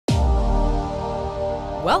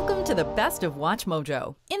Welcome to the best of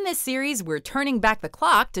WatchMojo. In this series, we're turning back the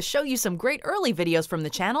clock to show you some great early videos from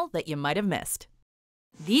the channel that you might have missed.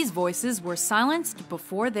 These voices were silenced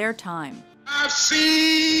before their time. I've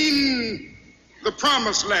seen the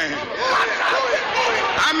promised land.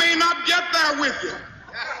 I may not get there with you,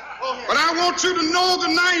 but I want you to know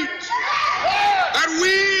tonight that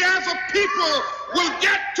we as a people will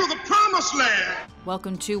get to the promised land.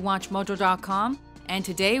 Welcome to WatchMojo.com, and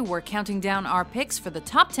today we're counting down our picks for the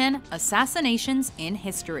top 10 assassinations in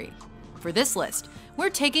history. For this list,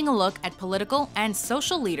 we're taking a look at political and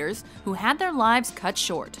social leaders who had their lives cut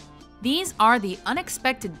short. These are the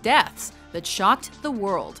unexpected deaths that shocked the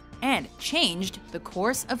world and changed the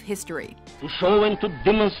course of history. To show and to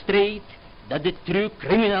demonstrate that the true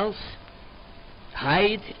criminals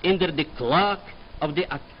hide under the cloak of the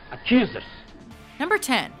accusers. Number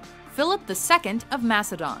 10. Philip II of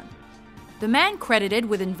Macedon. The man credited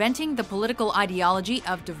with inventing the political ideology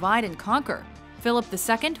of divide and conquer, Philip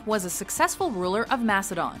II was a successful ruler of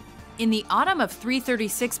Macedon. In the autumn of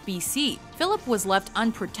 336 BC, Philip was left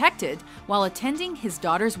unprotected while attending his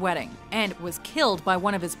daughter's wedding and was killed by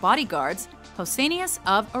one of his bodyguards, Pausanias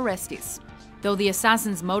of Orestis. Though the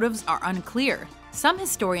assassin's motives are unclear, some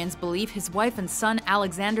historians believe his wife and son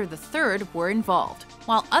Alexander III were involved.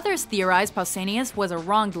 While others theorize Pausanias was a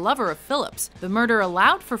wronged lover of Philip's, the murder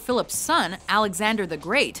allowed for Philip's son, Alexander the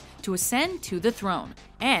Great, to ascend to the throne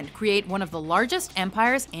and create one of the largest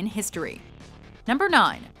empires in history. Number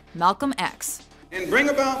 9. Malcolm X. And bring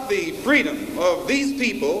about the freedom of these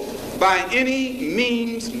people by any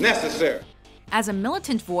means necessary. As a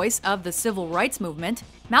militant voice of the civil rights movement,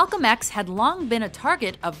 Malcolm X had long been a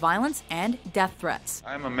target of violence and death threats.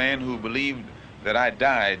 I'm a man who believed that I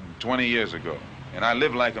died 20 years ago, and I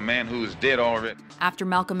live like a man who is dead already. After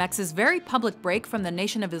Malcolm X's very public break from the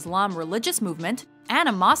Nation of Islam religious movement,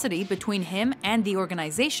 animosity between him and the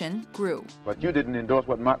organization grew. But you didn't endorse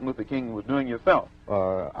what Martin Luther King was doing yourself.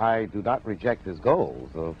 I do not reject his goals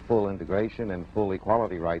of full integration and full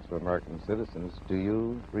equality rights for American citizens. Do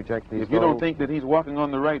you reject these goals? If you don't think that he's walking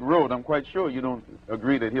on the right road, I'm quite sure you don't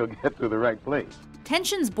agree that he'll get to the right place.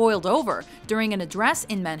 Tensions boiled over during an address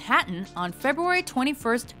in Manhattan on February 21,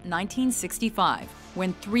 1965,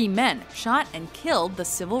 when 3 men shot and killed the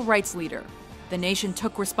civil rights leader. The nation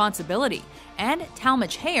took responsibility, and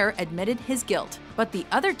Talmadge Hayer admitted his guilt, but the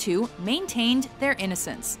other 2 maintained their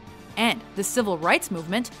innocence. And the civil rights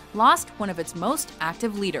movement lost one of its most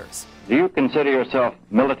active leaders. Do you consider yourself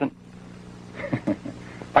militant?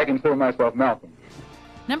 I consider myself Malcolm.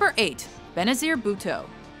 Number 8. Benazir Bhutto.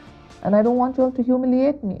 And I don't want you all to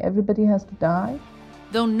humiliate me. Everybody has to die.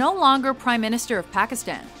 Though no longer Prime Minister of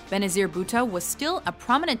Pakistan, Benazir Bhutto was still a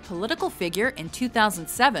prominent political figure in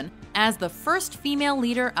 2007 as the first female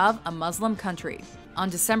leader of a Muslim country. On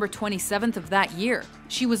December 27th of that year,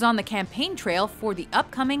 she was on the campaign trail for the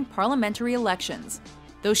upcoming parliamentary elections.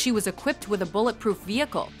 Though she was equipped with a bulletproof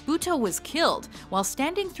vehicle, Bhutto was killed while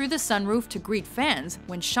standing through the sunroof to greet fans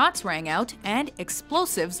when shots rang out and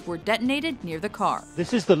explosives were detonated near the car.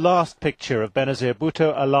 This is the last picture of Benazir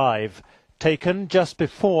Bhutto alive, taken just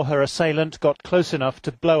before her assailant got close enough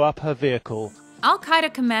to blow up her vehicle.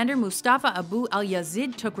 Al-Qaeda commander Mustafa Abu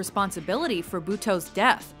al-Yazid took responsibility for Bhutto's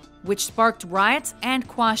death, which sparked riots and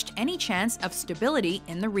quashed any chance of stability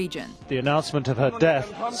in the region. The announcement of her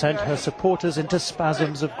death sent her supporters into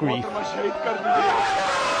spasms of grief.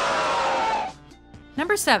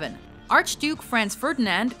 Number 7. Archduke Franz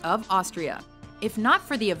Ferdinand of Austria. If not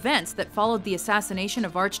for the events that followed the assassination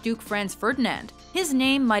of Archduke Franz Ferdinand, his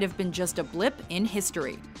name might have been just a blip in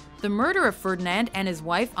history. The murder of Ferdinand and his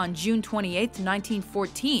wife on June 28,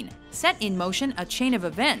 1914, set in motion a chain of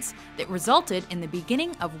events that resulted in the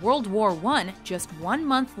beginning of World War I just 1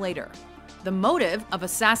 month later. The motive of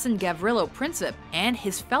assassin Gavrilo Princip and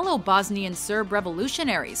his fellow Bosnian Serb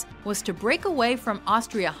revolutionaries was to break away from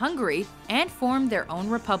Austria-Hungary and form their own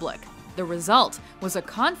republic. The result was a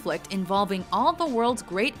conflict involving all the world's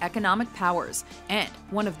great economic powers and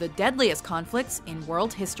one of the deadliest conflicts in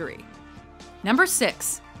world history. Number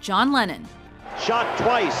 6. John Lennon. Shot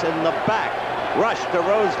twice in the back, rushed to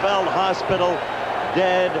Roosevelt Hospital,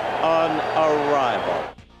 dead on arrival.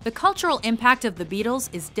 The cultural impact of the Beatles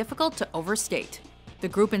is difficult to overstate. The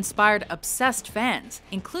group inspired obsessed fans,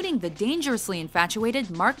 including the dangerously infatuated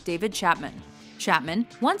Mark David Chapman. Chapman,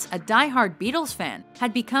 once a die-hard Beatles fan,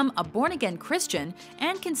 had become a born-again Christian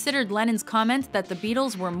and considered Lennon's comment that the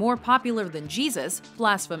Beatles were more popular than Jesus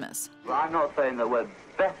blasphemous. I'm not saying that we're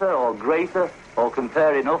better or greater or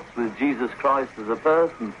comparing us with Jesus Christ as a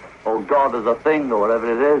person or God as a thing or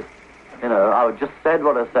whatever it is. You know, I just said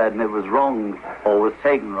what I said and it was wrong or was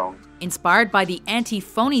taken wrong. inspired by the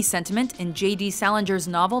anti-phony sentiment in J.D. Salinger's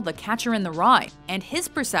novel The Catcher in the Rye, and his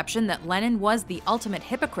perception that Lennon was the ultimate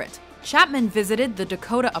hypocrite. Chapman visited the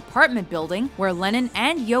Dakota apartment building where Lennon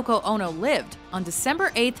and Yoko Ono lived on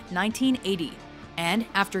December 8, 1980, and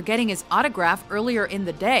after getting his autograph earlier in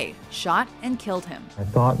the day, shot and killed him. I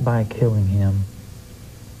thought by killing him,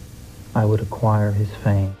 I would acquire his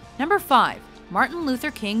fame. Number 5. Martin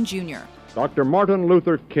Luther King Jr. Dr. Martin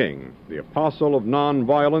Luther King, the apostle of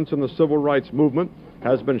nonviolence in the civil rights movement,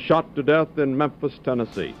 has been shot to death in Memphis,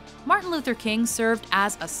 Tennessee. Martin Luther King served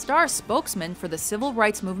as a star spokesman for the civil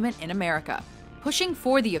rights movement in America, pushing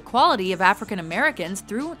for the equality of African Americans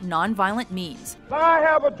through nonviolent means. I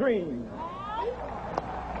have a dream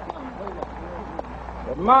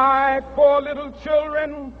that my 4 little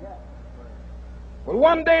children will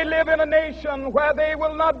one day live in a nation where they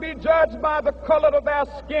will not be judged by the color of their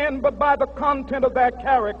skin, but by the content of their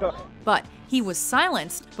character. But he was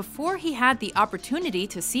silenced before he had the opportunity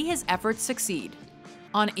to see his efforts succeed.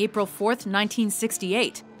 On April 4,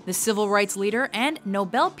 1968, the civil rights leader and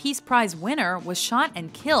Nobel Peace Prize winner was shot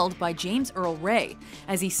and killed by James Earl Ray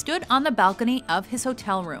as he stood on the balcony of his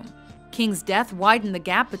hotel room. King's death widened the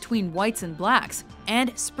gap between whites and blacks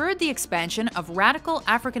and spurred the expansion of radical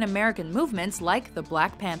African American movements like the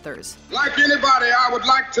Black Panthers. Like anybody, I would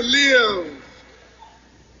like to live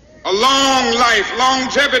a long life.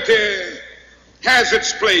 Longevity has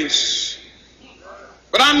its place.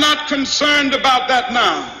 But I'm not concerned about that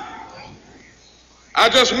now. I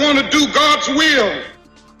just want to do God's will.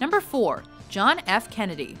 Number 4. John F.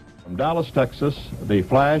 Kennedy. From Dallas, Texas, the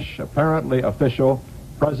flash, apparently official,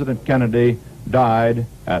 President Kennedy died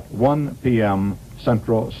at 1 p.m.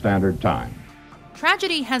 Central Standard Time.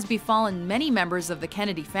 Tragedy has befallen many members of the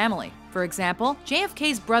Kennedy family. For example,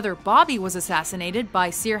 JFK's brother Bobby was assassinated by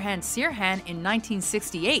Sirhan Sirhan in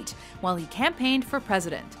 1968 while he campaigned for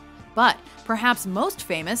president. But perhaps most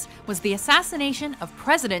famous was the assassination of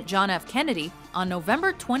President John F. Kennedy on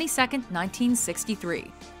November 22,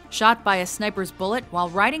 1963. Shot by a sniper's bullet while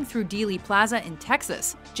riding through Dealey Plaza in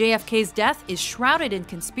Texas, JFK's death is shrouded in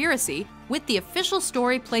conspiracy, with the official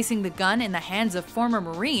story placing the gun in the hands of former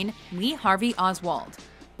Marine Lee Harvey Oswald.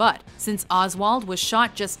 But since Oswald was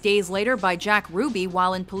shot just days later by Jack Ruby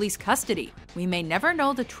while in police custody, we may never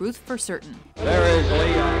know the truth for certain. There is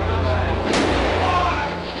Lee.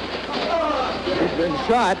 He's been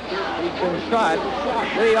shot. He's been shot.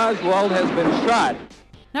 Lee Oswald has been shot.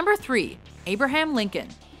 Number 3. Abraham Lincoln.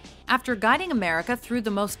 After guiding America through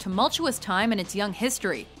the most tumultuous time in its young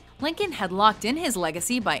history, Lincoln had locked in his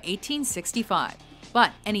legacy by 1865.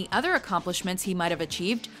 But any other accomplishments he might have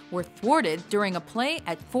achieved were thwarted during a play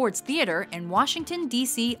at Ford's Theater in Washington,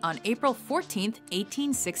 D.C. on April 14,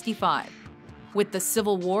 1865. With the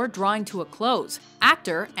Civil War drawing to a close,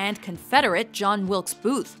 actor and Confederate John Wilkes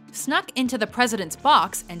Booth snuck into the president's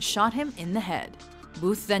box and shot him in the head.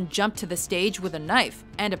 Booth then jumped to the stage with a knife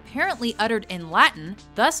and apparently uttered in Latin,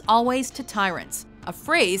 "Thus always to tyrants," a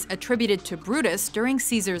phrase attributed to Brutus during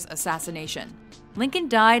Caesar's assassination. Lincoln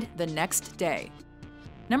died the next day.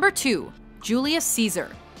 Number 2. Julius Caesar.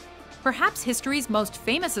 Perhaps history's most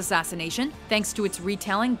famous assassination, thanks to its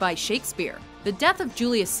retelling by Shakespeare. The death of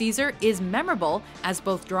Julius Caesar is memorable as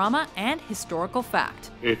both drama and historical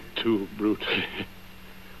fact. Et tu, Brute,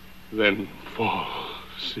 then fall,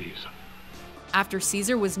 Caesar. After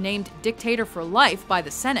Caesar was named dictator for life by the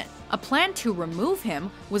Senate, a plan to remove him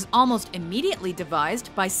was almost immediately devised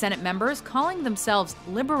by Senate members calling themselves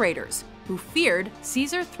liberators, who feared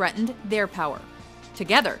Caesar threatened their power.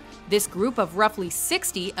 Together, this group of roughly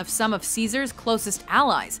 60 of some of Caesar's closest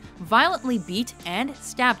allies violently beat and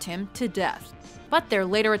stabbed him to death. But their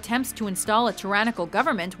later attempts to install a tyrannical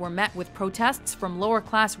government were met with protests from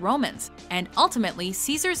lower-class Romans, and ultimately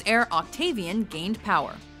Caesar's heir Octavian gained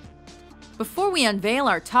power. Before we unveil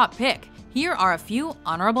our top pick, here are a few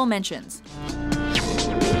honorable mentions.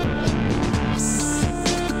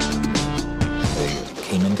 They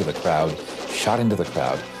came into the crowd, shot into the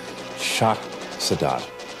crowd, shot Sadat,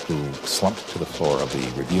 who slumped to the floor of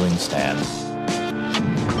the reviewing stand.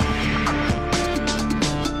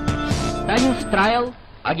 Stalin's trial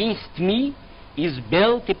against me is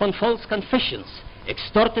built upon false confessions,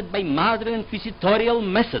 extorted by modern inquisitorial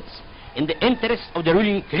methods in the interest of the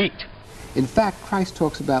ruling clique. In fact, Christ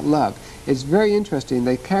talks about love. It's very interesting.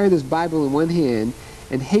 They carry this Bible in one hand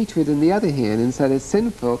and hatred in the other hand and said it's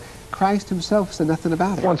sinful. Christ himself said nothing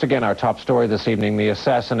about it. Once again, our top story this evening, the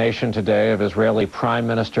assassination today of Israeli Prime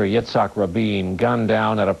Minister Yitzhak Rabin, gunned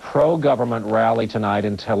down at a pro-government rally tonight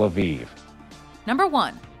in Tel Aviv. Number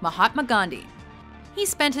 1. Mahatma Gandhi. He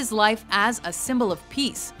spent his life as a symbol of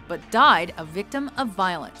peace, but died a victim of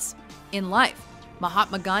violence. In life,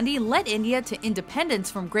 Mahatma Gandhi led India to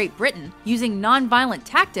independence from Great Britain using nonviolent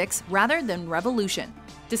tactics rather than revolution.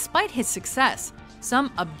 Despite his success,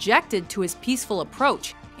 some objected to his peaceful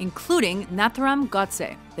approach, including Nathuram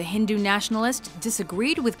Godse. The Hindu nationalist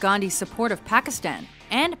disagreed with Gandhi's support of Pakistan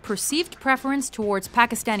and perceived preference towards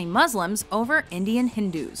Pakistani Muslims over Indian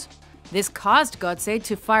Hindus. This caused Godse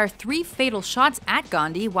to fire 3 fatal shots at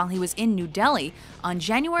Gandhi while he was in New Delhi on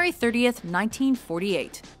January 30th,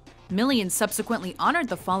 1948. Millions subsequently honored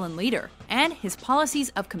the fallen leader, and his policies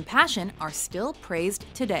of compassion are still praised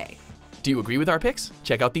today. Do you agree with our picks?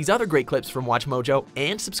 Check out these other great clips from WatchMojo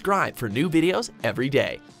and subscribe for new videos every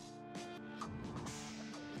day.